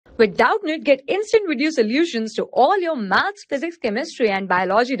With Doubtnut, get instant video solutions to all your maths, physics, chemistry, and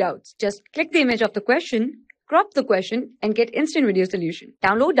biology doubts. Just click the image of the question, crop the question, and get instant video solution.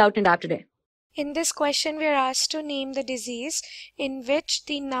 Download Doubtnut app today. In this question, we are asked to name the disease in which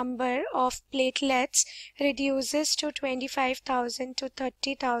the number of platelets reduces to 25,000 to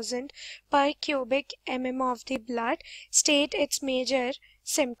 30,000 per cubic mm of the blood. State its major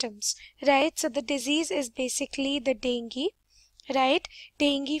symptoms, right? So the disease is basically the dengue, right?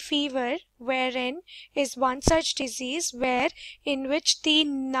 Dengue fever, wherein is one such disease where in which the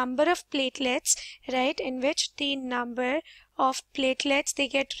number of platelets, right, in which the number of platelets they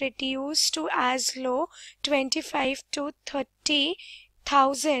get reduced to as low 25 to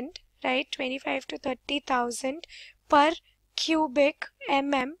 30,000, right, 25 to 30,000 per cubic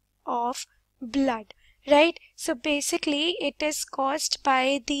mm of blood, right? So basically it is caused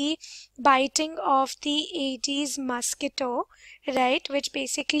by the biting of the Aedes mosquito, right, which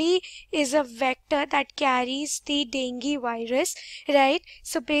basically is a vector that carries the dengue virus, right?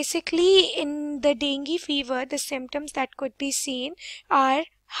 So basically in the dengue fever, the symptoms that could be seen are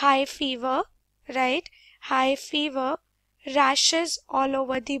high fever, right, high fever, rashes all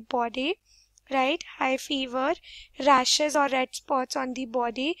over the body, right, high fever, rashes or red spots on the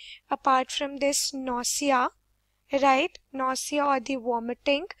body. Apart from this, nausea, right, nausea or the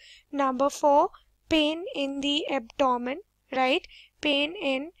vomiting. Number 4, pain in the abdomen, right, pain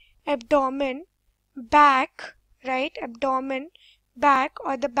in abdomen, back, right, abdomen, back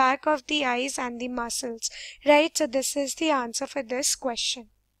or the back of the eyes and the muscles, right? So this is the answer for this question.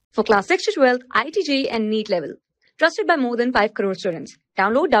 For class 6 to 12, IIT JEE and NEET level. Trusted by more than 5 crore students.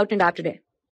 Download Doubtnut app today.